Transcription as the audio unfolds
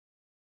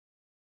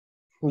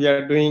we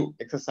are doing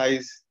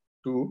exercise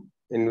 2,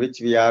 in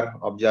which we are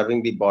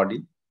observing the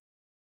body.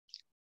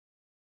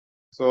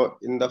 So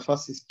in the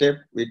first step,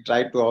 we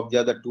try to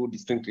observe the two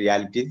distinct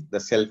realities, the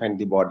self and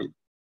the body.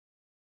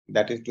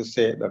 That is to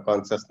say, the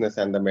consciousness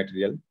and the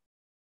material.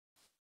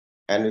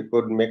 And we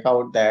could make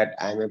out that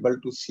I am able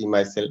to see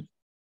myself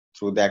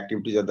through the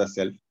activities of the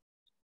self.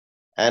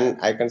 And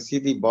I can see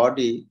the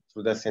body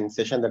through the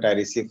sensation that I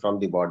receive from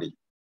the body.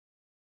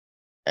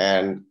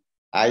 And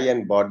I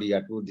and body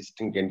are two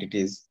distinct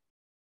entities.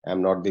 I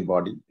am not the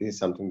body. This is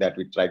something that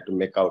we try to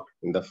make out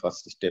in the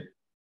first step.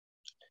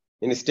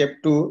 In step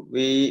 2,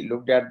 we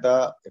looked at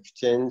the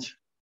exchange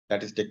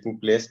that is taking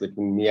place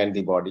between me and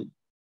the body.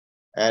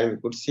 And we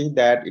could see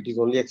that it is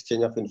only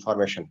exchange of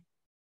information.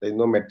 There is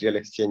no material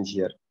exchange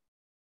here.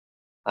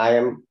 I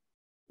am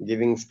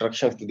giving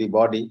instructions to the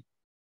body,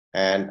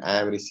 and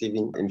I am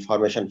receiving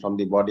information from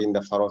the body in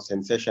the form of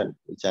sensation,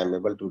 which I am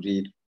able to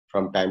read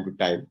from time to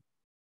time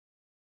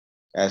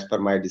as per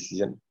my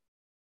decision.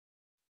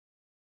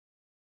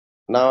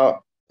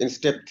 Now, in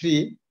step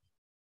 3,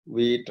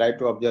 we try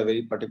to observe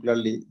very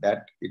particularly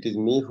that it is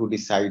me who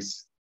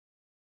decides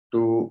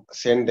to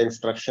send the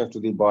instructions to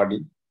the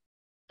body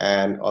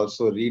and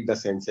also read the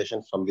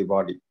sensations from the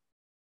body,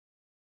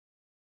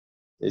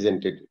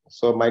 isn't it?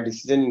 So my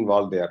decision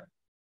involved there.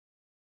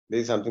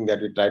 This is something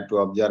that we try to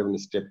observe in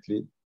step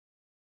 3.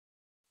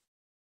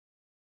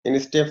 In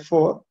step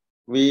 4,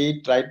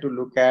 we try to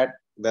look at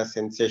the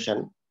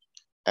sensation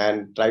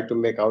and try to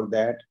make out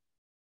that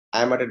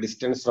I am at a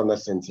distance from the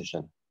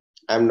sensation.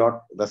 I am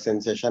not the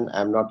sensation.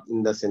 I am not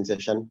in the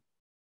sensation.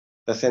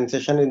 The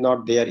sensation is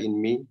not there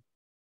in me.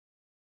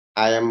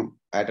 I am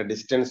at a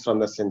distance from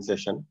the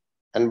sensation.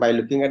 And by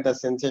looking at the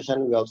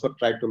sensation, we also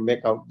try to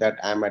make out that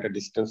I am at a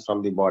distance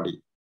from the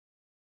body.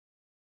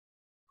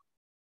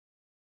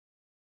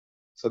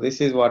 So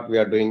this is what we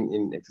are doing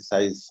in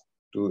exercise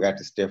 2 at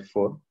step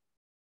 4.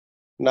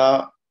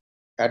 Now,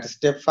 at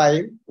step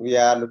 5, we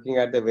are looking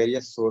at the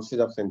various sources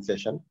of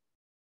sensation.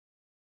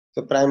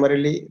 So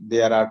primarily,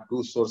 there are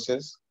two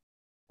sources.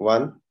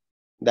 One,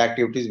 the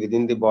activities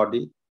within the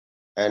body,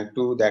 and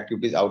two, the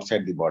activities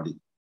outside the body.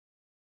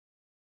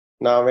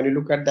 Now, when you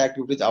look at the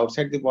activities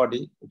outside the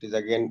body, it is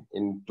again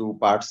in two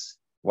parts.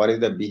 One is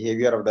the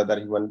behavior of the other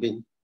human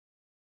being.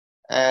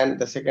 And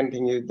the second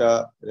thing is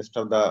the rest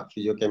of the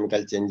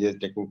physio-chemical changes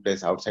taking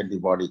place outside the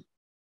body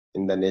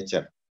in the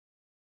nature.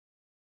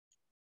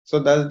 So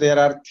thus there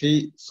are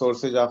three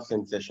sources of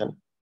sensation.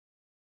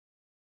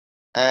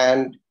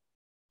 And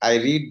I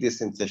read this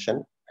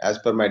sensation as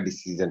per my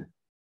decision.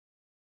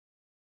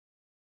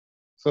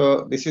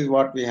 So this is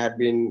what we had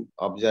been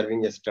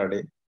observing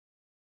yesterday.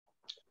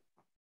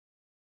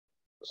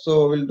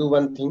 So we'll do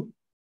one thing.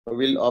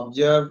 We'll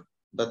observe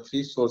the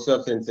three sources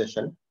of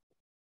sensation.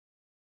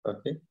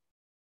 Okay.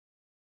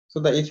 So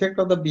the effect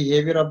of the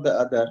behavior of the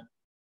other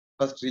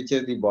first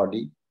reaches the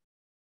body.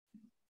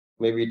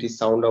 Maybe it is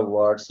sound of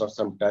words or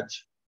some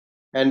touch.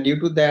 And due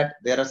to that,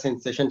 there are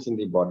sensations in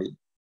the body.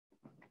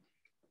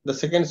 The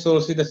second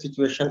source is the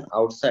situation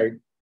outside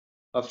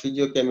of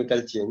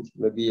physiochemical change,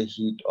 maybe a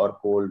heat or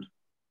cold,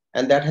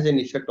 and that has an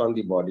effect on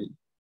the body.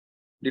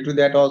 Due to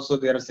that also,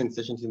 there are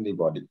sensations in the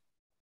body.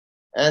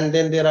 And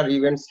then there are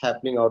events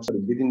happening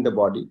outside within the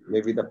body,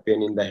 maybe the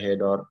pain in the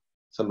head or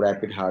some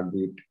rapid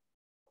heartbeat.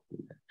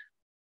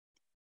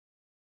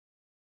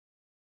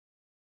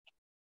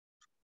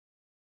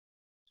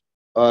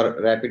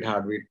 Or rapid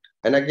heartbeat.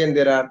 And again,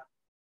 there are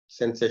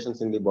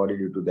sensations in the body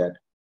due to that.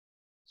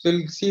 So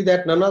you'll see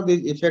that none of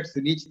these effects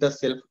reach the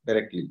self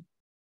directly.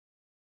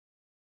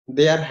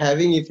 They are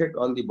having effect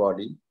on the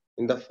body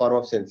in the form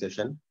of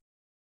sensation.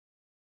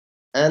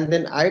 And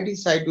then I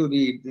decide to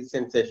read these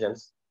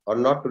sensations or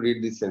not to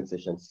read these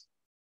sensations.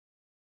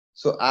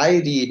 So I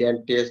read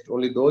and taste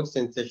only those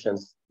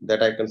sensations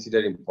that I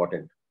consider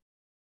important.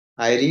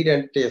 I read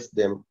and taste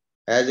them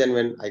as and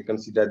when I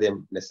consider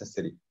them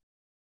necessary.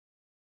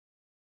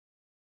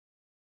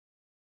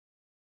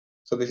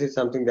 So this is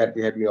something that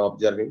we have been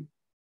observing.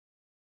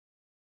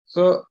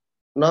 So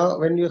now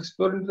when you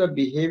explore into the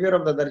behavior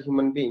of the other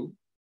human being,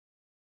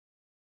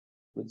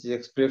 which is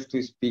expressed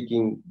through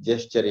speaking,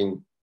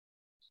 gesturing,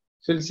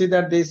 so you'll see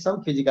that there is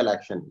some physical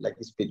action like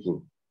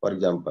speaking, for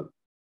example.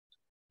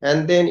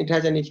 And then it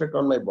has an effect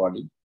on my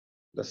body.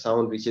 The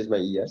sound reaches my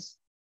ears.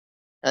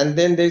 And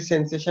then there is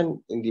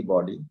sensation in the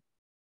body.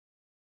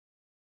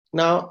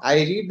 Now I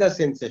read the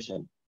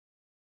sensation.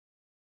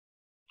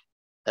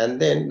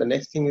 And then the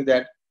next thing is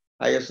that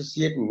I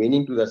associate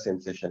meaning to the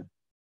sensation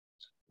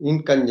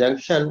in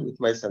conjunction with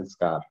my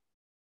sanskar,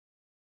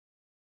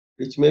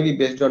 which may be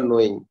based on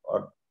knowing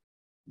or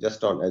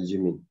just on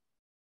assuming.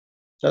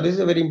 Now this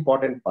is a very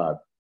important part.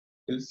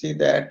 You'll see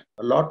that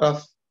a lot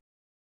of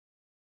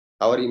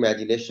our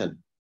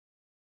imagination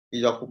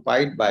is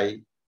occupied by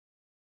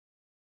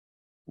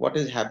what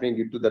is happening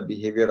due to the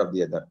behavior of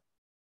the other.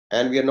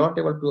 And we are not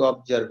able to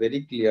observe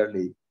very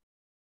clearly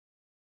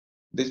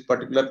this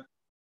particular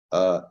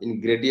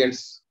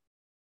ingredients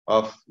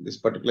of this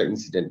particular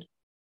incident.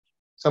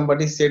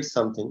 Somebody said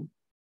something,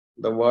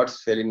 the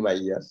words fell in my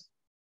ears,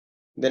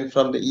 Then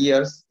from the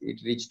ears,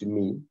 it reached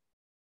me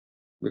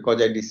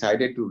because I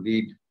decided to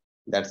read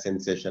that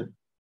sensation.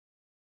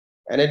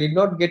 And I did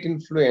not get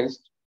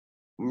influenced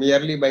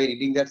merely by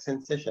reading that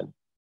sensation.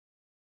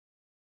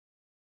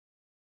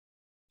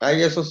 I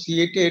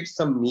associated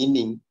some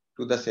meaning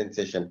to the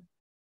sensation.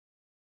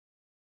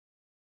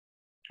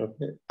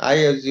 Okay. I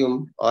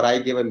assumed or I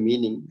gave a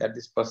meaning that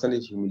this person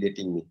is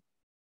humiliating me.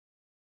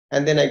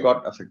 And then I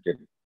got affected.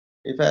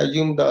 If I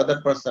assume the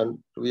other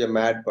person to be a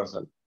mad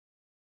person,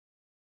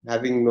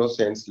 having no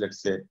sense,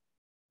 let's say,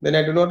 then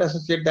I do not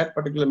associate that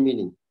particular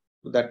meaning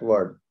to that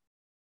word.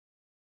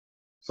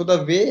 So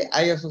the way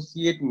I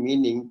associate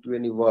meaning to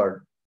any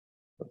word,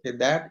 okay,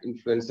 that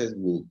influences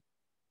me.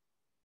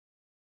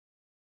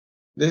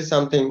 This is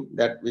something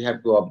that we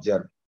have to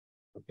observe.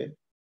 Okay.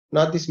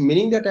 Now this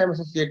meaning that I am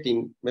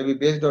associating may be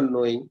based on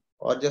knowing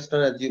or just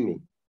on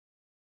assuming.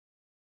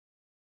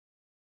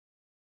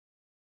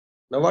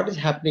 Now what is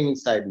happening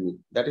inside me?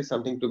 That is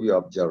something to be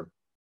observed.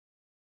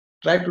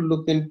 Try to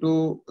look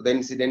into the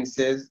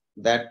incidences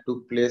that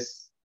took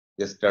place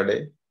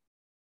yesterday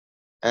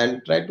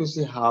and try to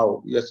see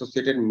how you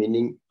associated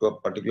meaning to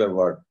a particular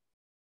word.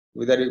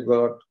 Whether you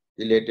got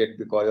elated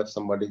because of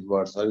somebody's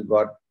words or you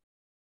got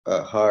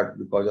hurt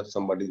because of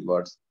somebody's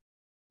words.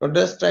 Now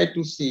just try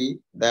to see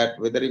that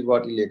whether you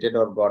got elated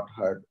or got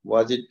hurt,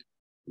 was it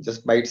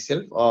just by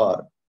itself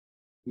or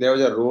there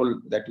was a role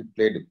that you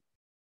played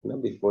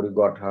before you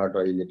got hurt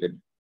or elated.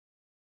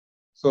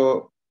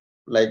 So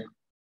like,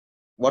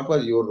 what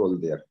was your role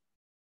there?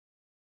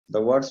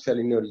 The words fell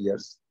in your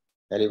ears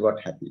and you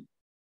got happy.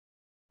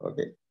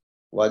 Okay.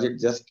 Was it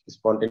just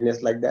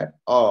spontaneous like that?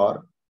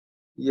 Or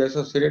you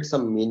associated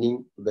some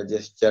meaning to the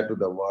gesture, to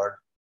the word,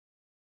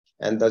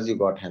 and thus you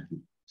got happy.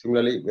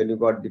 Similarly, when you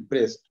got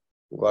depressed,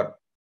 you got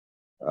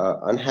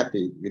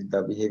unhappy with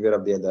the behavior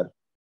of the other,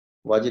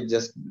 was it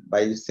just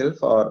by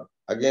itself or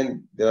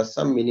again there was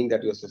some meaning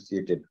that you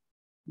associated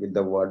with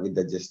the word, with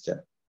the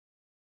gesture,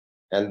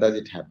 and thus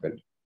it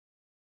happened.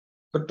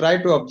 So try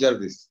to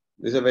observe this.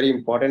 This is a very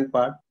important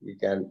part. We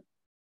can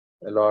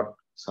allot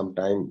some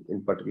time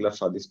in particular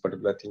for this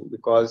particular thing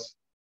because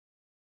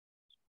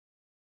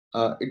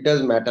it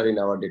does matter in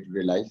our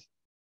day-to-day life.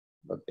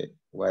 Okay,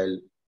 while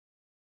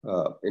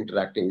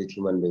interacting with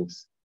human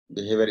beings,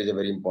 behavior is a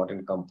very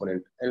important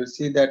component. And you'll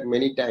see that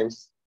many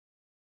times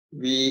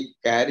we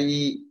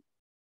carry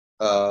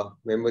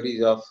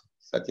memories of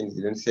such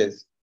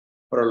incidences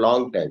for a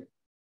long time.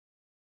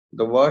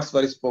 The words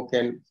were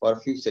spoken for a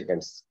few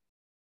seconds.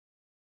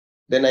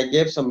 Then I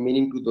gave some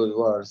meaning to those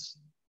words,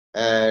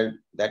 and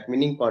that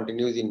meaning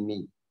continues in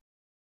me.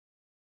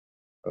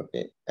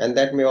 Okay, and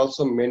that may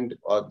also mend,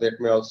 or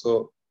that may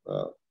also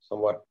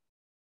somewhat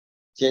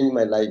change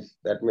my life.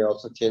 That may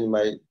also change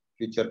my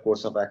future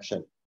course of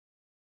action.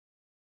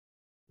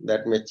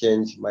 That may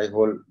change my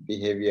whole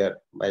behavior,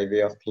 my way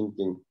of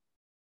thinking.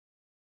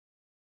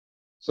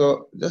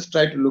 So just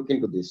try to look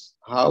into this,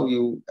 how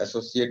you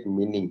associate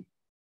meaning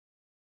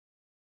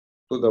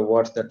to the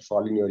words that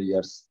fall in your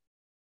ears,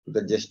 to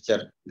the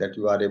gesture that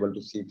you are able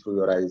to see through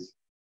your eyes.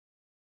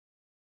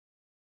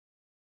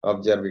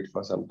 Observe it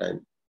for some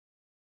time.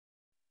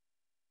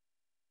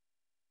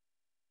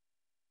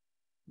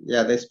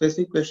 Yeah, the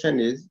specific question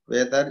is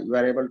whether you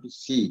are able to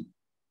see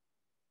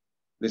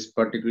this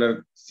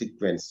particular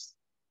sequence,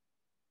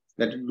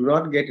 that you do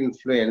not get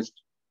influenced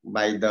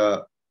by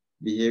the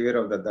behavior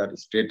of the other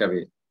straight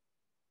away.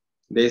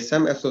 There is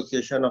some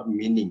association of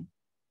meaning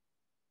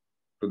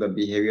to the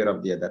behavior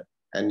of the other.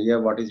 And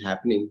here what is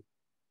happening?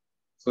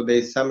 So there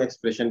is some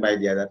expression by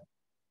the other,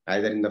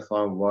 either in the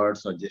form of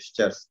words or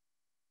gestures,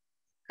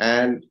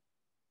 and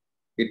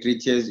it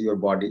reaches your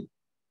body,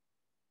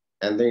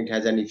 and then it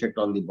has an effect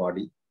on the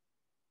body,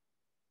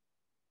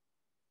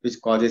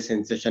 which causes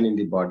sensation in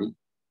the body.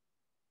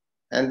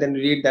 And then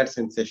read that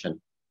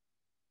sensation.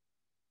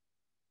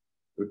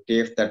 You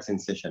taste that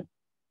sensation.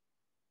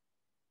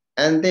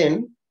 And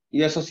then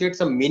you associate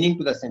some meaning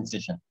to the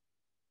sensation.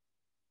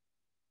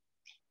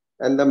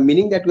 And the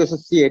meaning that you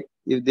associate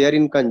is there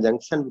in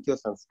conjunction with your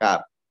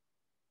sanskar.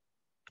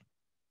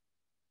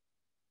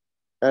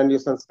 And your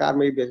sanskar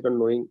may be based on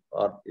knowing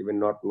or even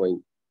not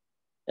knowing.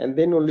 And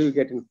then only you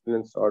get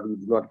influenced or you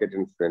do not get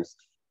influenced.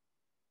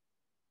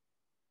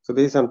 So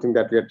this is something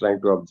that we are trying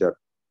to observe.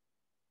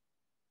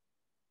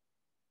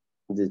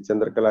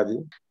 Chandrakala ji.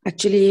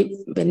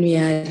 Actually, when we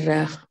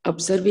are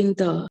observing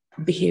the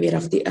behavior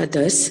of the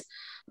others,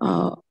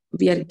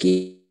 we are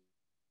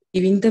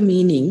giving the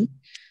meaning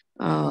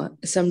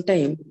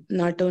sometime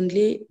not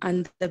only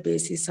on the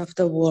basis of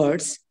the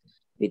words,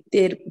 with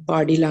their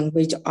body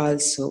language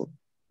also.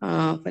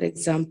 For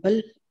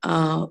example,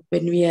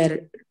 when we are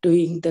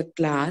doing the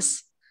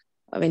class,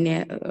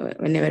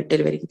 whenever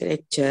delivering the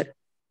lecture,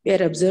 we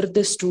are observe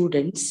the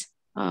students,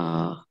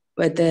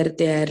 whether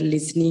they are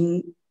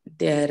listening,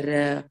 they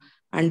are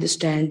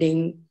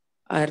understanding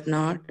or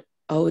not,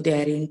 how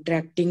they are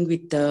interacting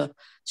with the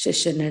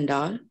session and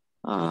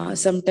all.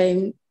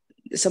 Sometimes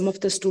some of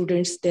the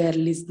students, they are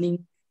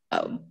listening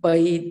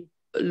by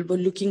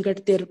looking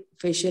at their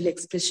facial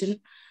expression,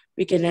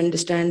 we can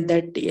understand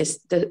that yes,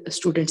 the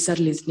students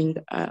are listening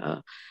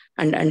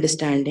and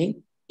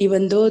understanding.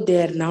 Even though they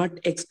are not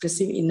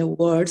expressive in the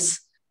words,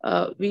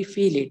 we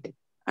feel it.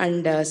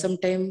 And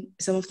sometimes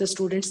some of the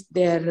students,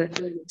 they are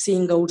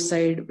seeing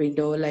outside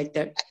window like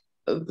that.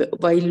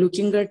 While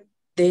looking at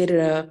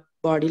their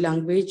body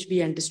language,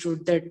 we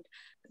understood that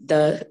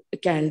the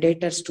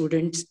candidate or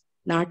students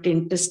not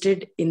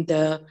interested in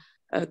the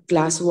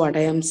class what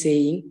I am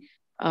saying.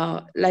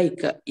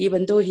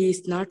 Even though he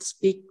is not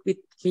speak with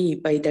me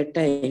by that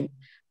time,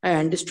 I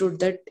understood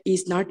that he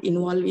is not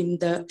involved in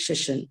the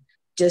session.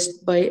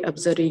 Just by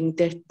observing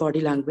that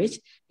body language,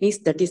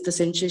 that is the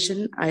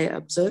sensation I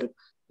observe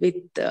with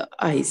the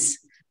eyes.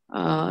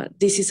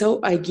 This is how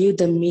I give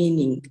the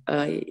meaning.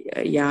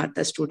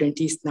 The student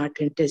is not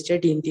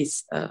interested in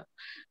this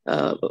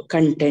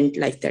content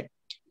like that.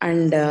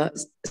 And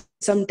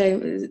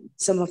sometimes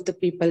some of the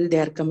people, they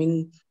are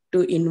coming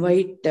to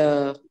invite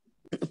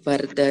for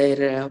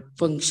their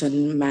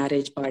function,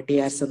 marriage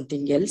party or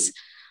something else.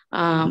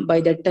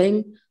 By that time,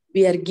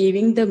 we are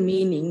giving the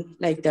meaning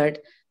like that.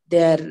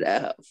 They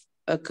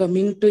are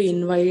coming to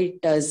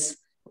invite us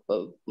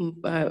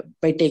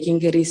by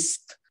taking a risk.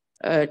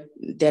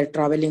 They're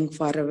traveling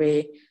far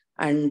away,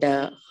 and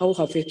how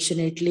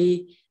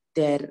affectionately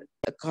they're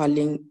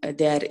calling,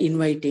 they're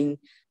inviting.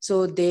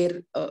 So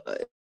their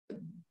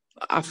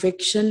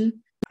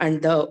affection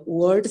and the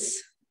words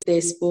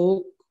they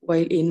spoke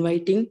while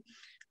inviting,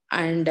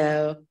 and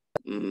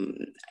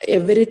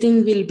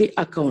everything will be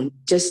account.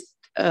 Just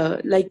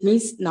like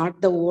means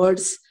not the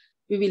words,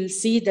 we will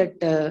see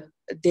that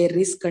their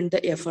risk and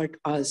the effort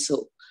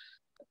also.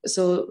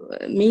 So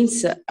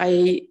means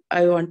I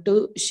want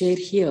to share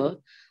here,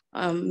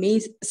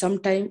 means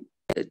sometime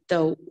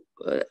the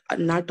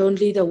not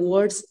only the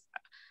words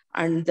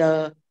and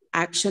the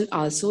action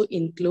also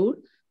include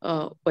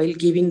while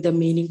giving the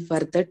meaning for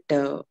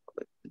that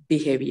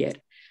behavior.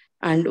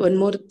 And one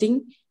more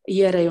thing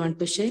here I want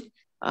to share,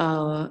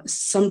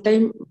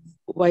 sometime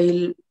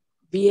while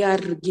we are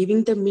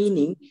giving the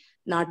meaning,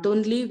 not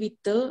only with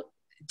the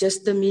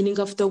just the meaning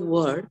of the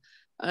word,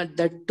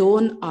 the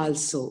tone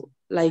also,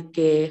 like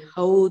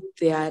how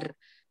they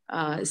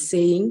are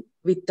saying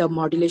with the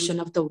modulation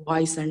of the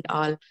voice and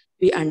all,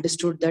 we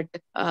understood that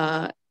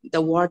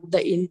the what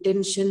the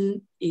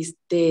intention is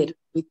there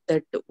with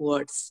that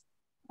words.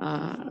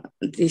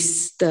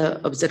 This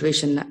the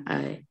observation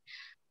Nice.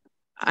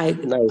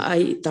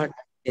 I thought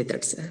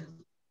that's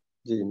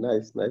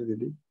Nice,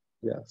 Didi.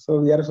 Yeah. So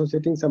we are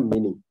associating some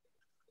meaning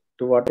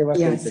to whatever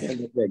yes, sir.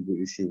 sensation that we are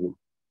receiving.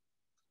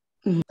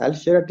 Mm. I'll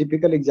share a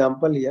typical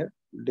example here.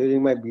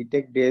 During my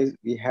BTech days,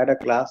 we had a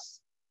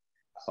class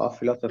of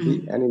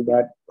philosophy, and in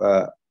that,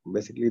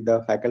 basically,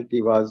 the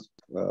faculty was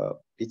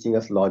teaching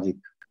us logic.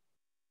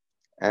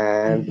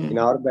 And in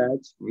our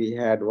batch, we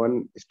had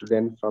one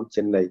student from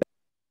Chennai.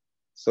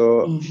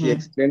 So she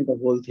explained the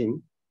whole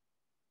thing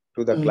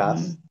to the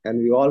class, and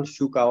we all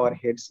shook our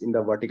heads in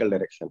the vertical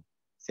direction,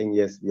 saying,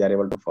 yes, we are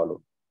able to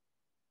follow.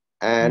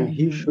 And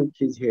he shook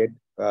his head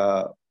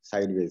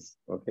sideways.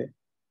 Okay.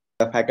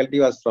 The faculty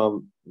was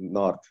from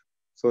North.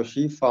 So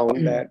she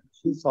found that,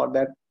 she saw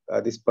that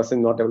this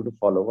person not able to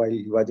follow while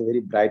he was a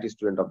very bright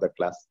student of the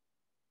class.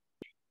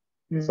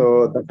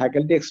 So the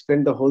faculty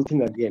explained the whole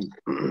thing again.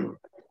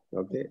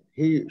 Okay.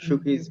 He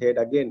shook his head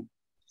again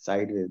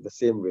sideways, the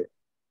same way.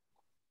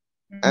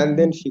 And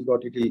then she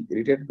got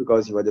irritated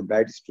because he was a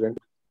bright student.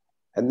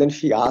 And then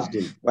she asked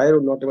him, why are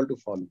you not able to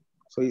follow?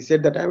 So he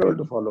said that I'm able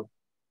to follow.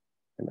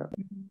 You know?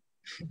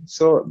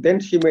 So then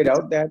she made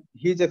out that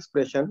his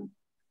expression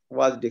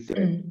was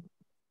different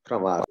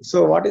from ours.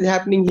 So what is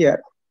happening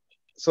here?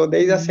 So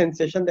there is a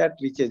sensation that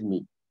reaches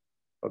me.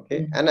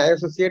 Okay. And I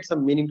associate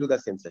some meaning to the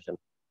sensation.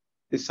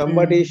 If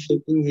somebody is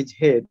shaking his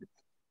head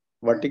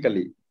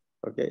vertically,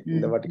 okay,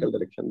 in the vertical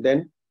direction,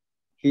 then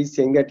he's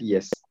saying that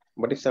yes.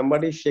 But if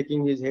somebody is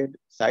shaking his head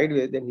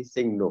sideways, then he's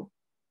saying no.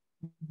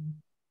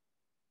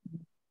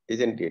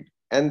 Isn't it?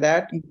 And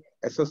that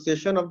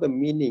association of the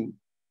meaning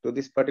to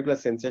this particular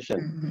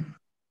sensation,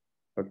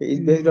 okay, is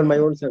based on my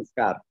own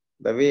sanskar,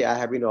 the way I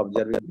have been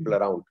observing people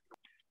around.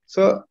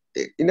 So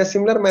in a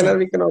similar manner,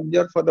 we can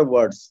observe for the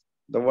words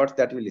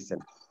that we listen.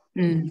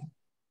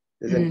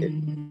 Isn't it?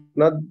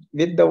 Now,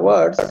 with the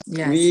words,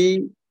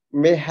 we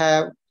may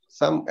have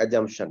some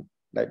assumption.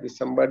 Like if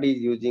somebody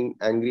is using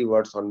angry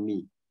words on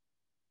me,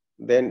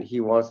 then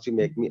he wants to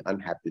make me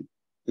unhappy.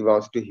 He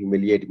wants to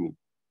humiliate me.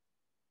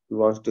 He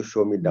wants to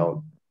show me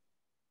down.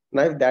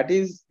 Now, if that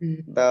is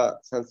the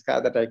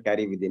sanskar that I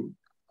carry within,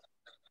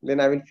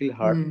 then I will feel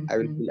hurt. I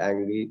will feel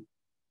angry.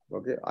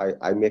 Okay,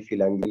 I may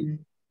feel angry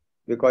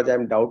because I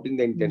am doubting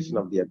the intention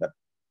of the other.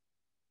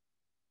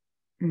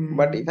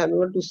 But if I'm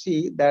able to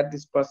see that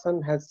this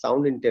person has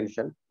sound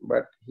intention,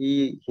 but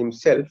he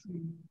himself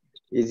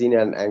is in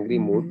an angry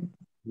mood,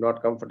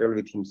 not comfortable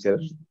with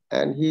himself,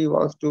 and he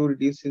wants to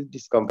reduce his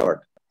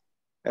discomfort.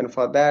 And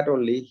for that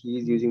only, he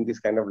is using this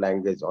kind of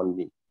language on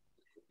me.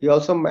 He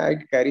also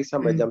might carry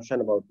some assumption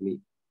about me.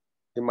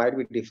 He might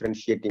be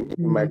differentiating.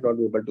 He might not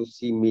be able to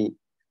see me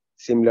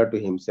similar to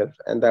himself.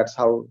 And that's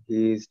how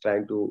he is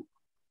trying to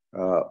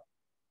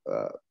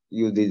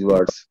use these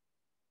words.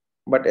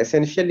 But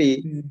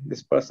essentially,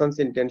 this person's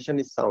intention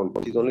is sound.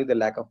 It is only the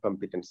lack of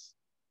competence.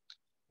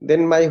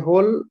 Then my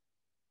whole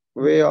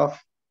way of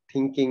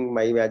thinking,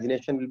 my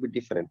imagination will be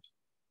different,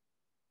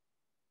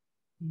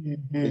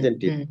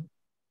 isn't it?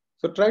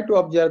 So try to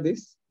observe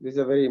this. This is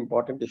a very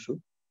important issue.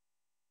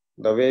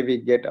 The way we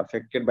get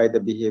affected by the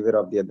behavior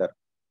of the other,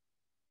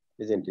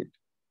 isn't it?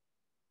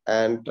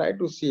 And try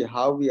to see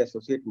how we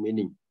associate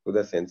meaning to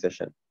the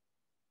sensation.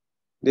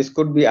 This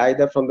could be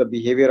either from the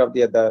behavior of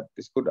the other,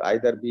 this could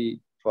either be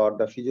for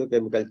the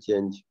physio-chemical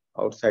change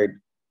outside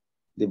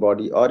the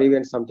body, or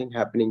even something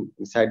happening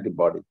inside the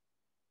body.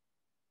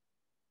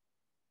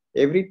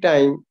 Every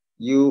time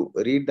you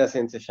read the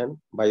sensation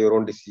by your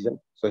own decision,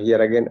 so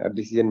here again a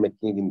decision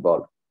making is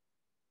involved.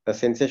 The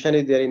sensation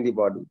is there in the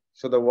body,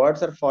 so the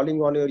words are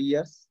falling on your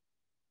ears.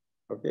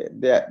 Okay,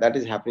 that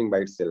is happening by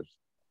itself.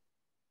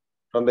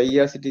 From the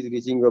ears it is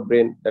reaching your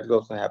brain, that is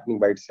also happening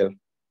by itself,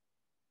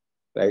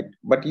 right?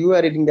 But you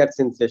are reading that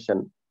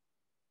sensation.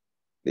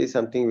 This is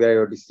something where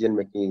your decision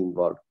making is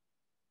involved.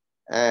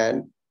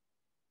 And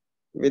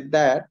with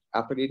that,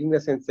 after reading the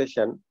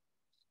sensation,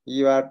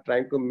 you are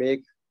trying to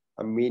make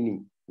a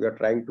meaning. You are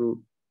trying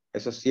to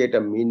associate a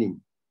meaning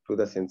to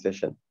the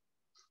sensation.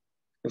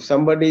 If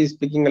somebody is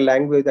speaking a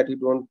language that you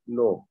don't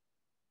know,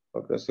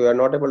 okay, so you are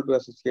not able to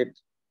associate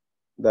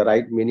the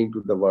right meaning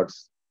to the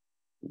words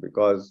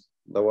because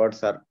the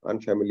words are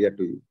unfamiliar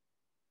to you.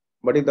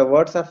 But if the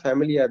words are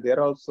familiar, they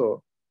are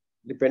also,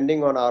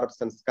 depending on our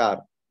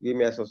sanskar, we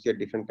may associate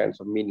different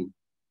kinds of meaning.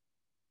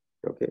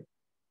 Okay.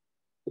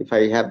 If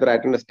I have the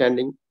right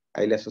understanding,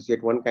 I'll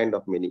associate one kind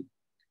of meaning.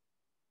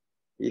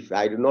 If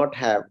I do not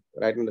have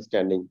right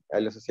understanding,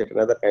 I'll associate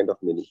another kind of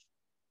meaning.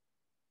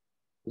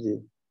 Yeah.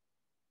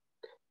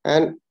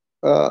 And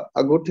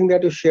a good thing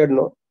that you shared,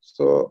 no?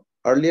 So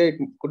earlier it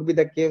could be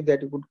the case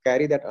that you could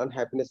carry that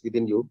unhappiness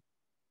within you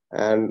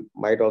and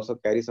might also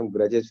carry some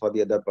grudges for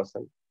the other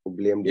person who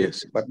blamed you.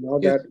 But now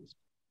that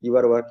you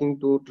are working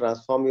to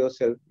transform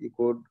yourself, you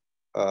could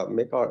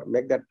make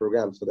that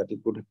program so that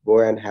you could go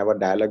and have a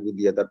dialogue with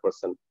the other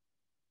person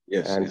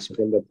and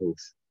settle the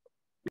things.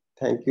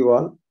 Thank you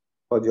all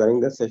for joining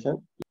the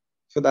session.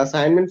 So the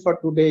assignment for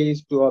today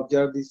is to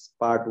observe this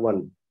part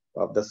 1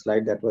 of the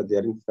slide that was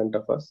there in front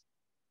of us.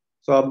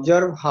 So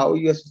observe how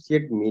you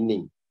associate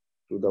meaning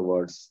to the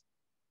words,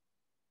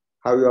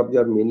 how you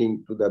observe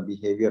meaning to the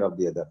behavior of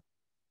the other.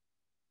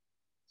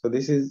 So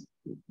this is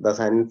the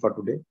assignment for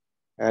today.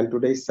 And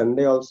today is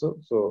Sunday also,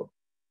 so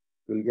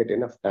you'll get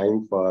enough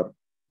time for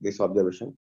this observation.